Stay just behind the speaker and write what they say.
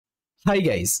Hi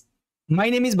guys, my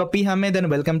name is Bappy Hamed and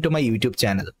welcome to my YouTube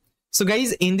channel. So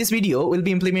guys, in this video, we'll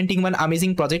be implementing one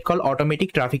amazing project called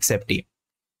automatic traffic safety.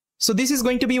 So this is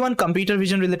going to be one computer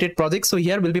vision related project. So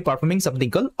here we'll be performing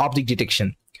something called object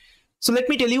detection. So let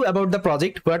me tell you about the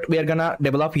project, what we are gonna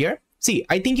develop here. See,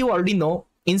 I think you already know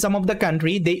in some of the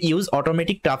country, they use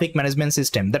automatic traffic management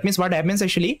system. That means what happens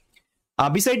actually,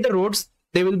 beside the roads,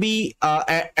 they will be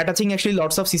attaching actually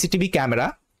lots of CCTV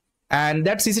camera. And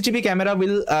that CCTV camera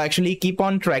will actually keep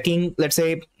on tracking, let's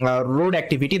say, road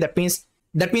activity. That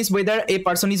means whether a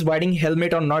person is wearing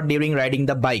helmet or not during riding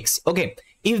the bikes. Okay,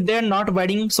 if they're not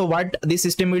wearing, so what this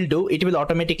system will do, it will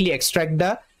automatically extract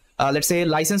the, let's say,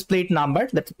 license plate number.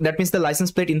 That means the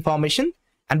license plate information.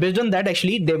 And based on that,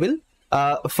 actually, they will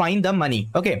fine the money,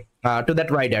 okay, to that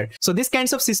rider. So this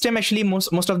kinds of system actually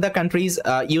most of the countries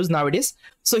use nowadays.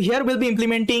 So here we'll be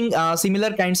implementing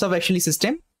similar kinds of actually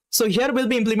system. So here we'll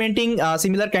be implementing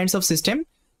similar kinds of system.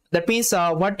 That means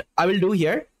what I will do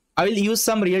here, I will use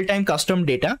some real-time custom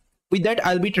data. With that,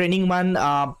 I'll be training one,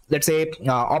 let's say,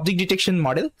 object detection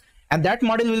model. And that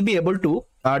model will be able to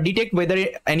detect whether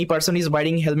any person is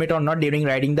wearing helmet or not during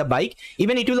riding the bike.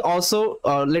 Even it will also,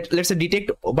 let's say,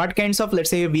 detect what kinds of, let's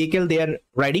say, vehicle they are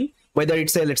riding, whether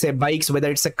it's a, let's say, bikes, whether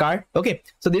it's a car. Okay,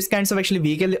 so this kinds of actually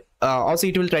vehicle also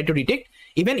it will try to detect.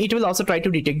 Even it will also try to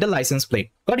detect the license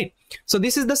plate. Got it? So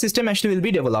this is the system actually we'll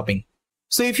be developing.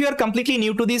 So if you are completely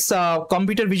new to this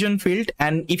computer vision field,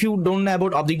 and if you don't know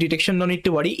about object detection, no need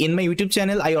to worry. In my YouTube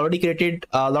channel, I already created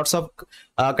lots of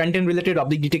content related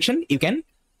object detection. You can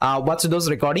watch those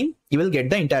recording. You will get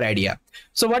the entire idea.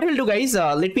 So what we'll do, guys,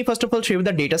 let me first of all show you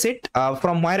the dataset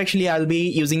from where actually I'll be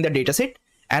using the dataset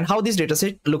and how this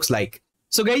dataset looks like.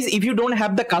 So guys, if you don't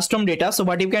have the custom data, so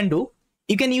what you can do,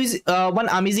 you can use one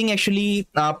amazing actually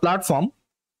platform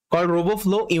called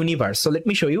RoboFlow Universe. So let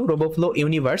me show you RoboFlow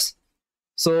Universe.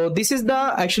 So this is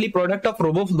the actually product of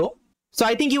RoboFlow. So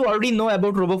I think you already know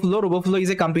about RoboFlow. RoboFlow is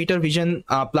a computer vision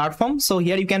platform. So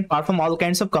here you can perform all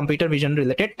kinds of computer vision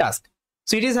related tasks.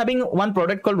 So it is having one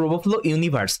product called RoboFlow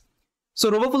Universe.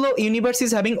 So RoboFlow Universe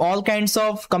is having all kinds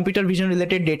of computer vision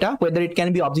related data, whether it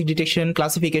can be object detection,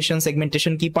 classification,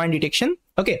 segmentation, key point detection.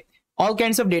 Okay, all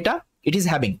kinds of data it is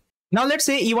having. Now let's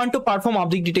say you want to perform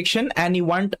object detection and you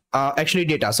want actually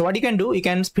data. So what you can do, you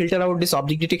can filter out this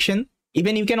object detection.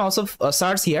 Even you can also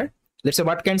search here. Let's say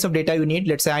what kinds of data you need.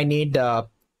 Let's say I need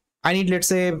let's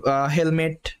say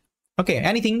helmet. Okay,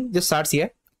 anything, just search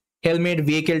here. Helmet,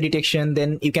 vehicle detection.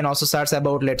 Then you can also search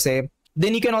about, let's say,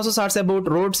 then you can also search about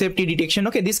road safety detection.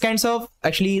 Okay, these kinds of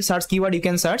actually search keyword you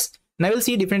can search. Now you'll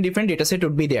see different data set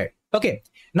would be there. Okay,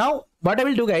 now what I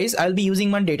will do, guys, I'll be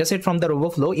using one data set from the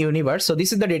RoboFlow Universe. So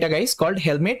this is the data, guys, called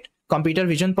helmet computer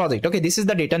vision project. Okay, this is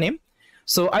the data name.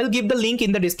 So I'll give the link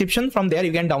in the description. From there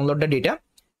you can download the data.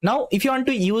 Now if you want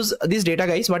to use this data,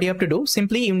 guys, what you have to do,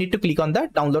 simply you need to click on the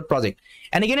download project.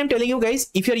 And again, I'm telling you, guys,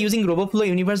 if you're using RoboFlow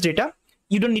Universe data,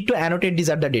 you don't need to annotate these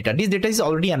are the data. This data is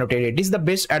already annotated. This is the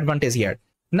best advantage here.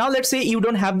 Now let's say you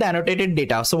don't have the annotated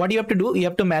data. So what you have to do, you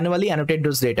have to manually annotate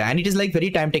those data, and it is like very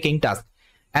time taking task.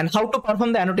 And how to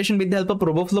perform the annotation with the help of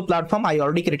RoboFlow platform, I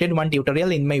already created one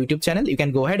tutorial in my YouTube channel. You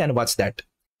can go ahead and watch that.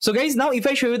 So guys, now if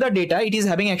I show you the data, it is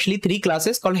having actually three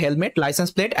classes called helmet,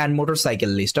 license plate, and motorcycle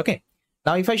list. Okay,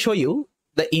 now if I show you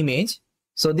the image,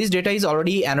 so this data is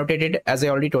already annotated as I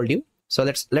already told you. So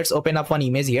let's open up one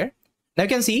image here. Now you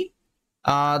can see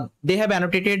they have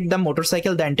annotated the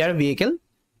motorcycle, the entire vehicle.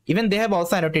 Even they have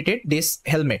also annotated this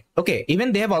helmet. Okay,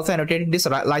 even they have also annotated this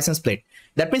license plate.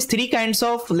 That means three kinds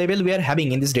of label we are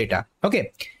having in this data.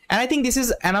 Okay, and I think this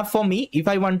is enough for me if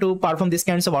I want to perform this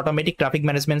kinds of automatic traffic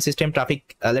management system,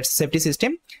 traffic let's say safety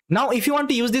system. Now if you want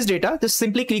to use this data, just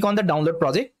simply click on the download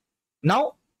project.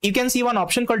 Now you can see one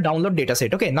option called download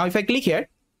dataset. Okay, now if I click here,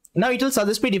 now it will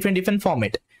suggest me different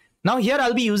format. Now here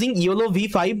I'll be using YOLO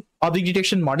v5 object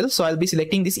detection model. So I'll be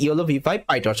selecting this YOLO v5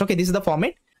 PyTorch. Okay, this is the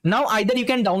format. Now either you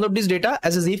can download this data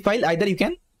as a zip file, either you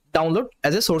can download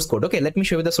as a source code. Okay, let me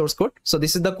show you the source code. So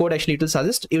this is the code actually it will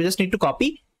suggest. You just need to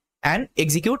copy and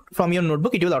execute from your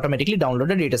notebook. It will automatically download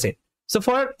the dataset. So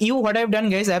for you, what I've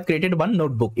done, guys, I have created one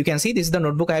notebook. You can see this is the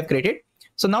notebook I have created.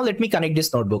 So now let me connect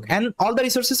this notebook, and all the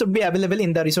resources would be available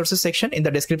in the resources section, in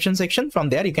the description section. From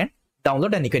there you can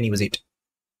download and you can use it.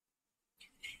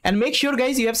 And make sure,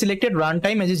 guys, you have selected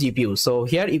runtime as a GPU. So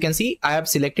here you can see I have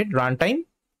selected runtime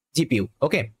GPU.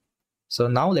 Okay, so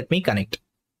now let me connect.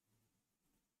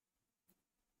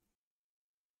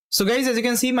 So guys, as you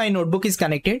can see, my notebook is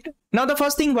connected. Now the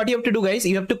first thing what you have to do, guys,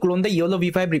 you have to clone the YOLO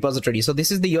v5 repository. So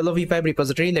this is the YOLO v5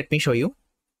 repository. Let me show you.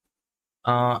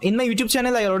 In my YouTube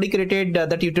channel, I already created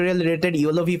the tutorial related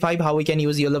YOLO v5, how we can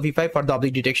use YOLO v5 for the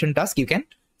object detection task. You can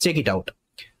check it out.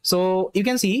 So you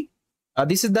can see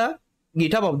This is the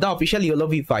GitHub of the official YOLO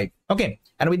v5. Okay,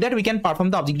 and with that we can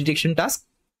perform the object detection task.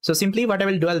 So simply what I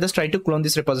will do, I'll just try to clone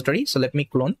this repository. So let me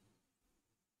clone.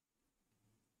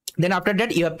 Then after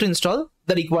that you have to install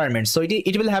the requirements. So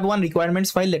it will have one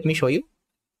requirements file. Let me show you.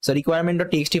 So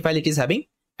requirement.txt file it is having,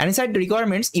 and inside the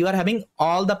requirements you are having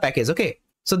all the package. Okay,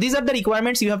 so these are the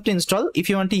requirements you have to install if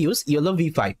you want to use YOLO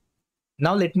v5.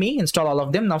 Now let me install all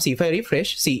of them. Now see, if I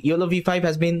refresh, see YOLO v5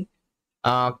 has been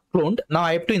cloned. Now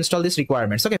I have to install these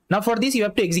requirements. Okay, now for this you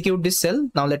have to execute this cell.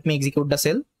 Now let me execute the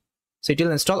cell. So it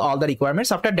will install all the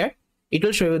requirements. After that it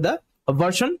will show you the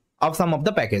version of some of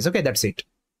the package. Okay, that's it.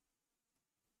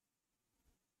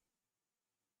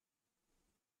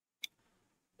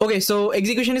 Okay, so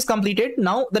execution is completed.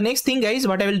 Now the next thing, guys,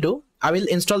 what I will do, I will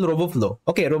install RoboFlow.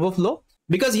 Okay, RoboFlow,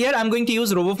 because here I'm going to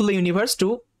use RoboFlow Universe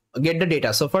to get the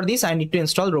data. So for this I need to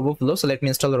install RoboFlow. So let me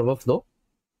install RoboFlow.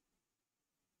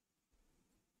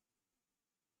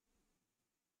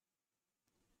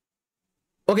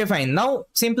 Okay, fine. Now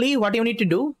simply what you need to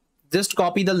do, just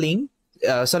copy the link,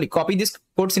 copy this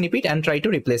code snippet and try to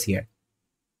replace here.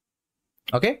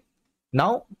 Okay,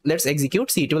 now let's execute.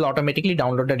 See, it will automatically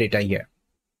download the data here.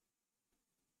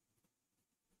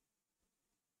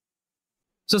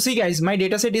 So see, guys, my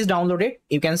dataset is downloaded.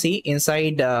 You can see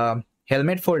inside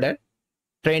helmet folder,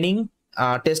 training,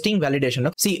 testing,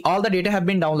 validation. See, all the data have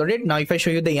been downloaded. Now if I show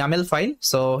you the YAML file,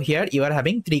 so here you are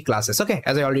having 3 classes. Okay,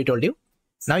 as I already told you.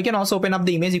 Now you can also open up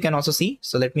the image. You can also see.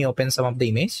 So let me open some of the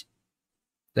image.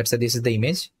 Let's say this is the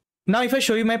image. Now if I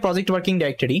show you my project working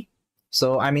directory,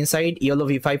 so I'm inside YOLO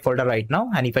v5 folder right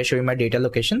now. And if I show you my data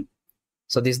location,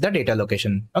 so this is the data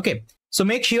location. Okay, so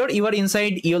make sure you are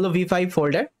inside YOLO v5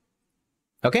 folder.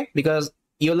 Okay, because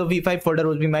YOLO v5 folder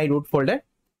will be my root folder.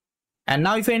 And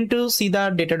now if you want to see the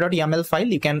data.yaml file,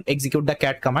 you can execute the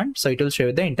cat command. So it will show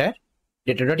you the entire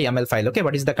data.yaml file. Okay,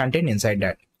 what is the content inside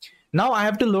that? Now I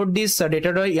have to load this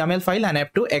data.yaml file and I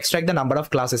have to extract the number of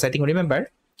classes. I think,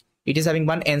 remember, it is having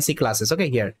 1 NC classes. Okay,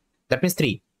 here that means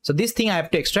 3. So this thing I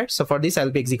have to extract. So for this I'll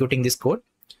be executing this code.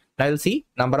 Now you'll see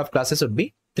number of classes would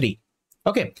be 3.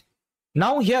 Okay,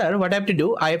 now here what I have to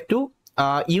do, I have to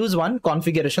use one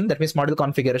configuration, that means model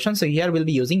configuration. So here we'll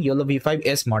be using YOLO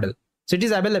v5s model. So it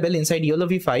is available inside YOLO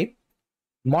v5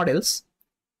 models.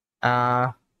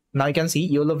 Now you can see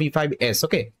YOLO v5s.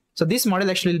 Okay, so this model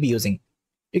actually will be using.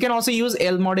 You can also use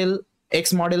L model,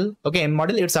 X model, okay, M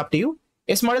model, it's up to you.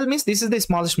 S model means this is the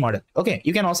smallest model. Okay,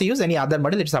 you can also use any other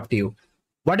model, it's up to you.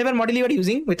 Whatever model you are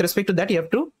using, with respect to that, you have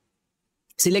to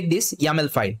select this YAML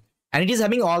file, and it is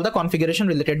having all the configuration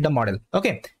related to the model.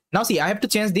 Okay, now see, I have to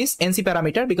change this NC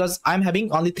parameter because I'm having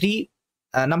only 3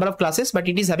 number of classes, but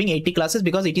it is having 80 classes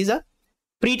because it is a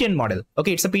pre-trained model.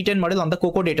 Okay, it's a pre-trained model on the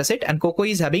Coco dataset, and Coco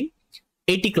is having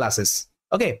 80 classes.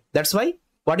 Okay, that's why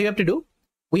what you have to do,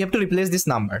 we have to replace this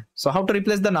number. So how to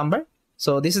replace the number?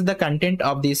 So this is the content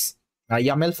of this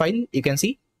YAML file. You can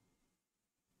see.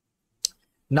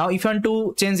 Now if you want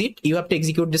to change it, you have to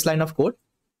execute this line of code,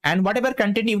 and whatever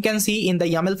content you can see in the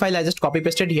YAML file, I just copy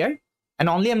pasted here, and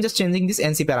only I'm just changing this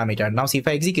NC parameter. Now see, if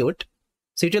I execute,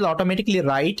 so it will automatically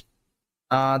write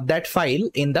that file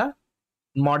in the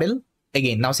model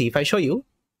again. Now see, if I show you,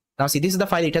 now see, this is the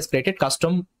file it has created,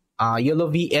 custom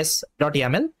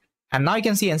YOLOVS.yaml. And now you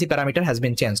can see NC parameter has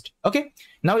been changed. Okay,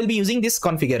 now we'll be using this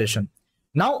configuration.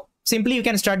 Now simply you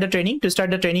can start the training. To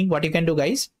start the training, what you can do,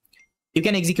 guys, you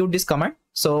can execute this command.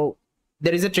 So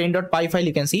there is a train.py file,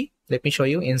 you can see. Let me show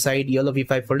you inside YOLO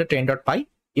v5 folder, train.py.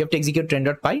 You have to execute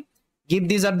train.py. Give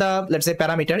these are the, let's say,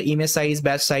 parameter, image size,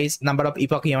 batch size, number of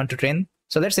epoch you want to train.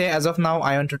 So let's say as of now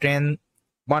I want to train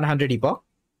 100 epoch.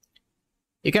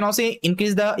 You can also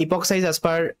increase the epoch size as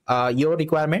per your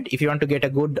requirement. If you want to get a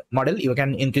good model, you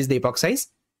can increase the epoch size.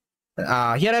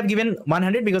 Here I've given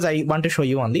 100 because I want to show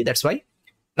you only, that's why.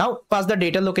 Now pass the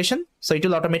data location, so it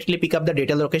will automatically pick up the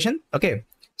data location. Okay,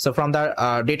 so from the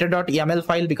data.yaml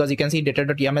file, because you can see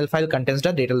data.yaml file contains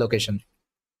the data location.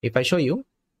 If I show you,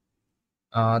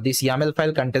 this YAML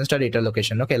file contains the data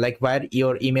location. Okay, like where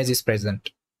your image is present.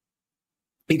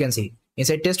 You can see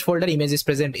inside test folder image is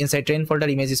present, inside train folder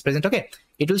image is present. Okay,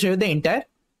 it will show you the entire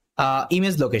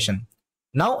image location.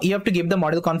 Now you have to give the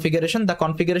model configuration. The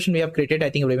configuration we have created, I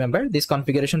think, remember this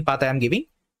configuration path I am giving.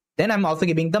 Then I'm also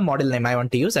giving the model name I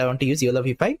want to use. I want to use YOLO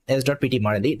v5 s.pt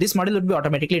model. This model would be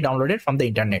automatically downloaded from the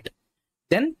internet.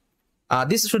 Then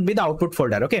this should be the output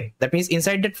folder. Okay, that means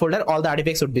inside that folder all the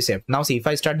artifacts would be saved. Now see, if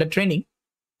I start the training,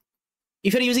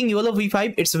 if you're using YOLO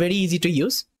v5, it's very easy to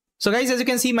use. So guys, as you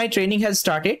can see, my training has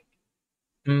started.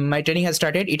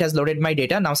 It has loaded my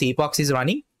data. Now see, epochs is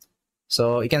running.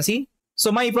 So you can see,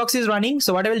 so my epochs is running.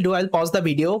 So what I will do, I'll pause the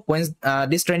video. When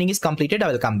this training is completed,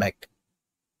 I will come back.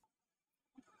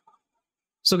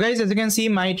 So guys, as you can see,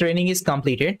 my training is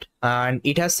completed and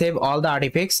it has saved all the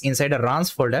artifacts inside a runs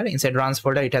folder. Inside runs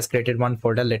folder, it has created one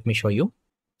folder. Let me show you.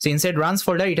 So inside runs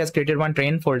folder, it has created one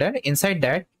train folder. Inside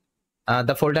that,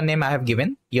 the folder name I have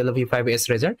given, YOLO V5S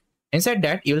result. Inside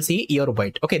that, you will see your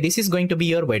weight. Okay, this is going to be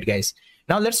your weight, guys.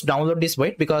 Now let's download this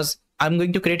weight because I'm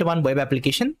going to create one web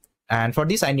application. And for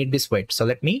this, I need this weight. So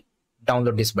let me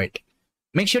download this weight.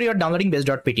 Make sure you're downloading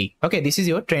base.pt. Okay, this is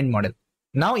your trained model.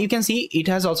 Now you can see it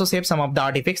has also saved some of the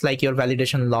artifacts like your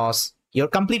validation loss, your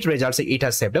complete results it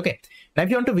has saved. Okay, now if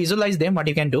you want to visualize them, what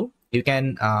you can do, you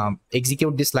can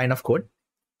execute this line of code.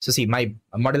 So see, my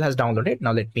model has downloaded.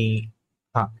 Now let me,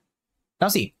 now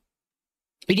see,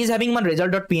 it is having one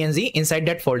result.png inside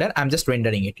that folder. I'm just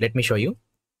rendering it. Let me show you.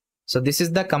 So this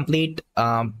is the complete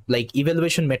like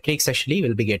evaluation metrics actually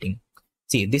will be getting.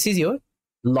 See, this is your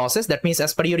losses. That means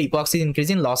as per your epoxy is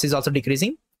increasing, loss is also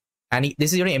decreasing. And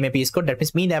this is your MAP score. That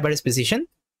means mean average precision.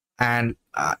 And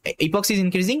epoxy is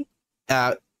increasing.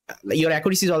 Your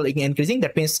accuracy is all increasing.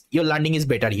 That means your landing is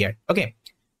better here. Okay.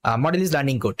 Model is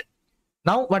landing good.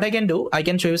 Now what I can do, I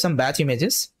can show you some batch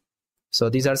images. So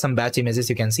these are some batch images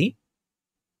you can see.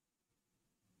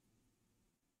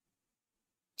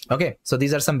 Okay. So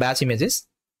these are some batch images.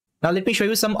 Now let me show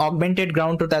you some augmented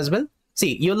ground truth as well.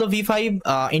 See, YOLO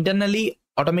V5 internally,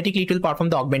 automatically it will perform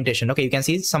the augmentation. Okay, you can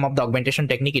see some of the augmentation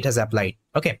technique it has applied.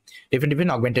 Okay, different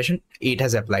augmentation it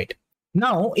has applied.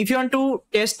 Now if you want to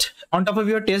test on top of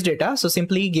your test data, so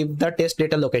simply give the test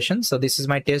data location. So this is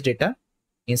my test data.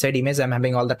 Inside image I'm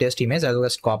having all the test image. I'll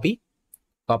just copy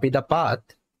the path,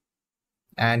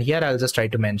 and here I'll just try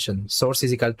to mention source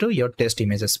is equal to your test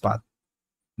images path.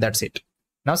 That's it.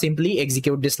 Now simply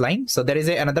execute this line. So there is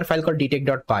another file called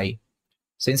detect.py.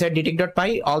 So inside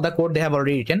detect.py, all the code they have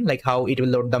already written, like how it will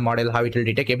load the model, how it will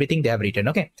detect, everything they have written.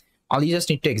 Okay, all you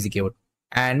just need to execute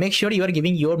and make sure you are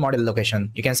giving your model location.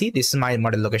 You can see this is my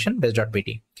model location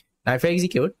base.pt. Now if I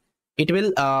execute, it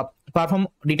will perform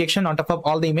detection on top of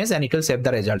all the images and it will save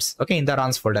the results. Okay, in the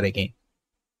runs folder again.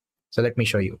 So let me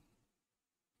show you.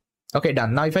 Okay,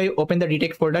 done. Now if I open the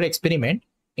detect folder experiment,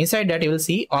 inside that you will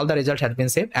see all the results have been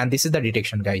saved, and this is the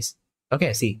detection, guys.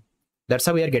 Okay, see, that's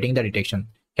how we are getting the detection.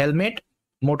 Helmet,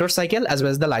 motorcycle, as well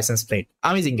as the license plate.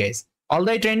 Amazing, guys.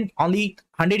 Although I trained only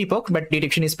 100 epoch, but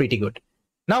detection is pretty good.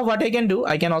 Now what I can do,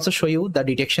 I can also show you the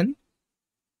detection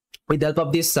with the help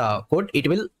of this code. It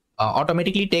will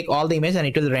automatically take all the image and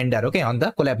it will render, okay, on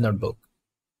the collab notebook.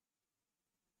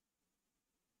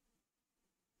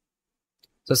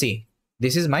 So see,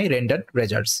 this is my rendered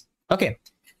results. Okay,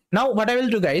 now what I will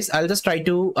do, guys, I'll just try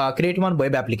to create one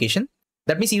web application.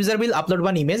 That means user will upload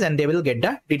one image and they will get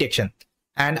the detection.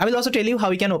 And I will also tell you how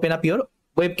you can open up your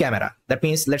web camera. That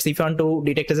means, let's say if you want to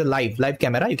detect as a live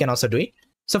camera, you can also do it.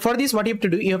 So for this, what you have to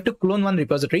do, you have to clone one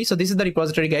repository. So this is the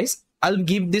repository, guys. I'll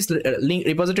give this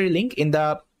repository link in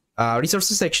the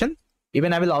resources section.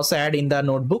 Even I will also add in the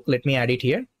notebook. Let me add it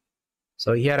here.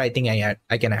 So here I think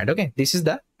I can add. Okay, this is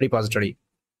the repository.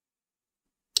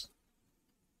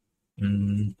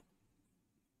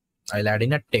 I'll add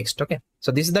in a text. Okay,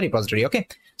 so this is the repository. Okay,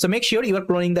 so make sure you are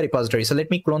cloning the repository. So let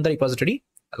me clone the repository.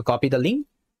 I'll copy the link,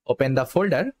 open the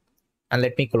folder, and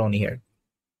let me clone here.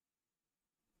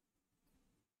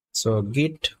 So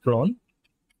git clone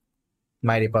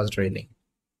my repository link.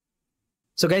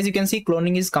 So guys, you can see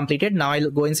cloning is completed. Now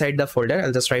I'll go inside the folder.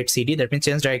 I'll just write cd, that means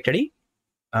change directory,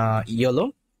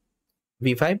 YOLO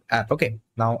V5 app. Okay,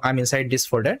 now I'm inside this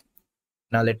folder.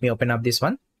 Now let me open up this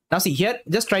one. Now see here,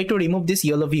 just try to remove this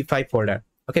YOLO V5 folder.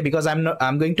 Okay, because I'm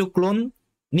going to clone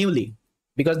newly,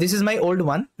 because this is my old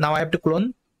one. Now I have to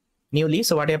clone newly.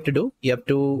 So what I have to do, you have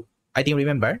to, I think,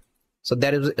 remember. So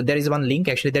there is one link,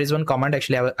 actually there is one command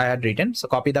actually I had written. So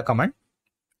copy the command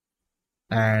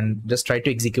and just try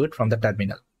to execute from the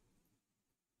terminal.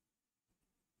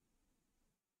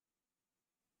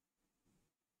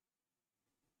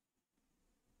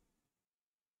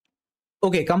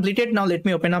 Okay, completed. Now let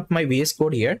me open up my VS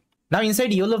Code here. Now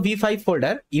inside YOLO V5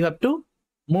 folder, you have to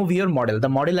move your model. The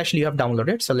model actually you have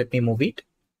downloaded. So let me move it.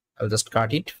 I'll just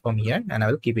cut it from here and I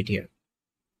will keep it here.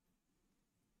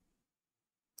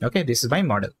 Okay, this is my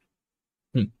model.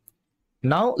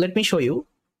 Now let me show you.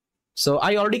 So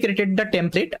I already created the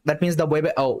template. That means the web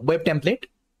template.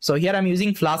 So here I'm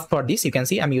using Flask for this. You can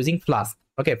see I'm using Flask.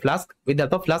 Okay, Flask. With the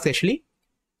help of Flask, actually,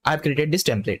 I've created this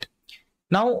template.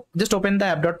 Now just open the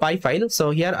app.py file.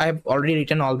 So here I have already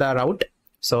written all the route.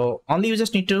 So only you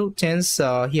just need to change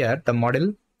here the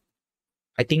model.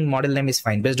 I think model name is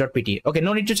fine, base.pt. Okay,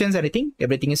 no need to change anything.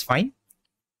 Everything is fine.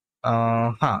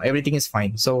 Everything is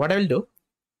fine. So what I will do,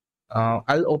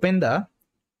 I'll open the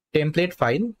template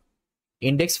file,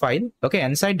 index file. Okay,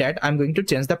 inside that I'm going to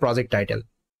change the project title.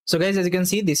 So guys, as you can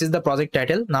see, this is the project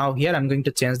title. Now here I'm going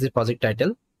to change the project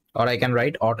title, or I can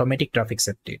write automatic traffic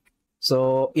safety.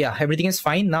 So yeah, everything is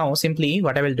fine. Now simply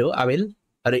what I will do, I will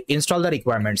install the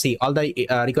requirements. See, all the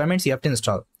requirements you have to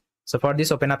install. So for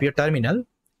this, open up your terminal,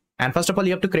 and first of all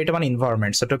you have to create one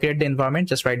environment. So to create the environment,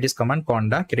 just write this command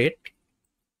conda create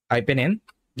 -n,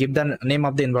 give the name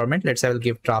of the environment. Let's say I will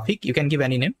give traffic. You can give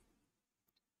any name.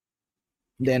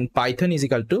 Then Python is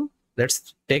equal to,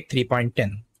 let's take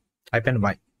 3.10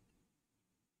 -y.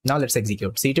 Now let's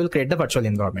execute. See, it will create the virtual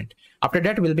environment. After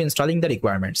that, we'll be installing the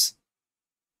requirements.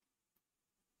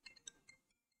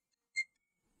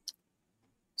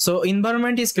 So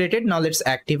environment is created. Now let's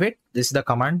activate. This is the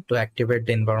command to activate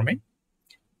the environment.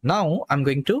 Now I'm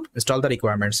going to install the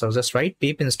requirements. So just write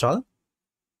pip install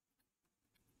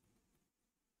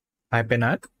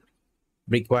 -r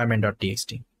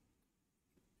requirement.txt.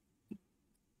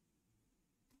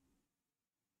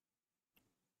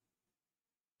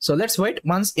 So let's wait.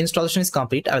 Once installation is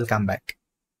complete, I will come back.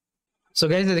 So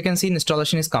guys, as you can see,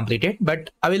 installation is completed, but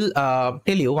I will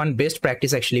tell you one best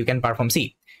practice actually you can perform.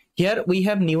 See, here we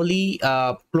have newly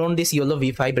cloned this YOLO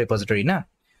v5 repository. Now,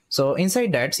 so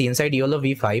inside that, see, inside YOLO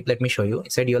v5, let me show you.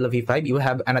 Inside YOLO v5, you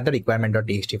have another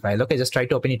requirement.txt file. Okay, just try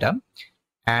to open it up.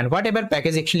 And whatever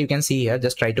package actually you can see here,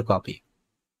 just try to copy.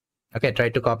 Okay, try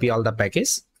to copy all the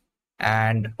package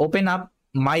and open up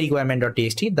my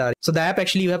requirement.txt. So the app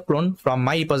actually you have cloned from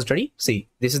my repository. See,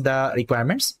 this is the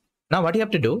requirements. Now what you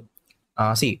have to do,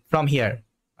 see, from here,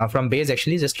 from base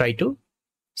actually, just try to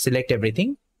select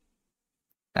everything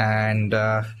and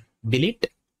delete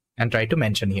and try to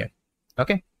mention here.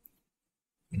 Okay,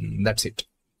 that's it.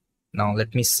 Now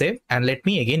let me save and let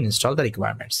me again install the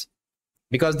requirements,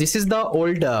 because this is the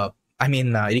old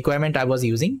requirement I was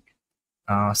using.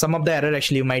 Some of the error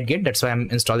actually you might get, that's why I'm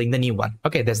installing the new one.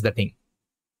 Okay, that's the thing.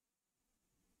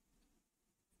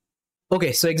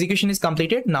 Okay, so execution is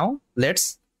completed. Now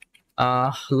let's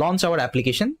launch our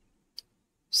application.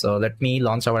 So let me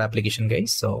launch our application,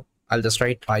 guys. So I'll just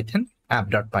write Python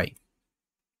app.py.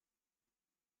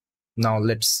 Now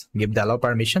let's give the allow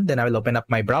permission. Then I will open up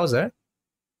my browser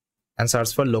and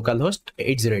search for localhost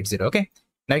 8080. Okay,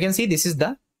 now you can see this is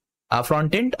the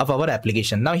front end of our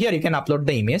application. Now here you can upload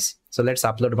the image. So let's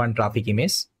upload one traffic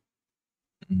image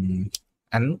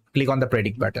and click on the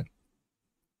predict button.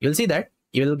 You'll see that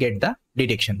you will get the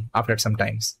detection after some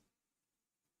times.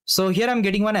 So here I'm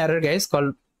getting one error, guys,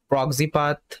 called proxy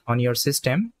path on your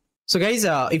system. So guys,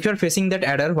 if you're facing that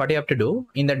error, what you have to do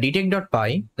in the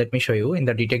detect.py, let me show you. In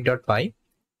the detect.py,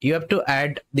 you have to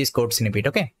add this code snippet.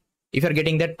 Okay, if you're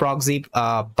getting that proxy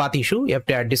path issue, you have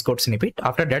to add this code snippet.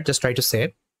 After that, just try to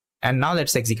save. And now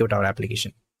let's execute our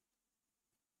application.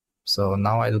 So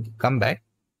now I'll come back.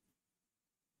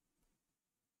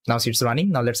 Now it's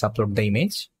running. Now let's upload the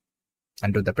image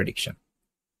and do the prediction.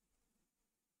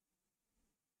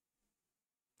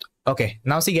 Okay,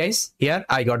 now see guys, here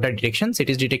I got the detections. It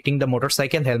is detecting the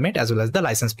motorcycle helmet as well as the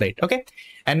license plate. Okay,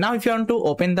 and now if you want to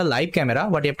open the live camera,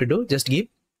 what you have to do, just give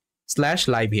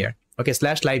 /live here. Okay,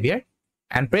 /live here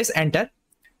and press enter.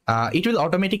 It will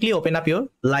automatically open up your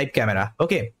live camera.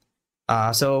 Okay,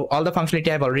 so all the functionality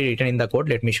I've already written in the code.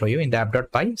 Let me show you in the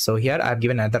app.py. So here I've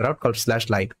given another route called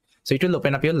 /live. So it will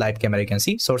open up your live camera. You can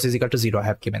see source is equal to 0 I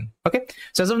have given. Okay,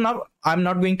 so as of now, I'm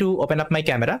not going to open up my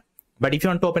camera, but if you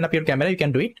want to open up your camera, you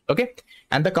can do it. Okay,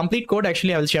 and the complete code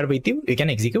actually I will share with you. You can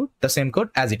execute the same code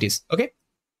as it is. Okay,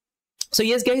 so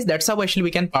yes guys, that's how actually we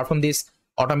can perform this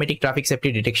automatic traffic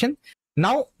safety detection.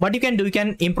 Now what you can do, you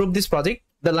can improve this project.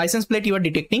 The license plate you are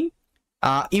detecting,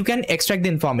 you can extract the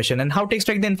information. And how to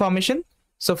extract the information?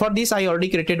 So for this, I already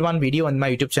created one video on my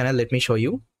YouTube channel. Let me show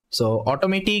you. So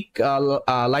automatic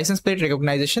license plate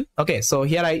recognition. Okay, so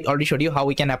here I already showed you how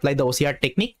we can apply the OCR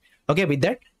technique. Okay, with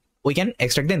that we can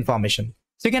extract the information.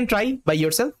 So you can try by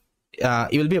yourself.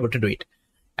 You will be able to do it.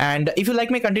 And if you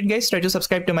like my content, guys, try to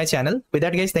subscribe to my channel. With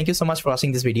that, guys, thank you so much for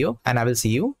watching this video, and I will see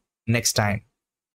you next time.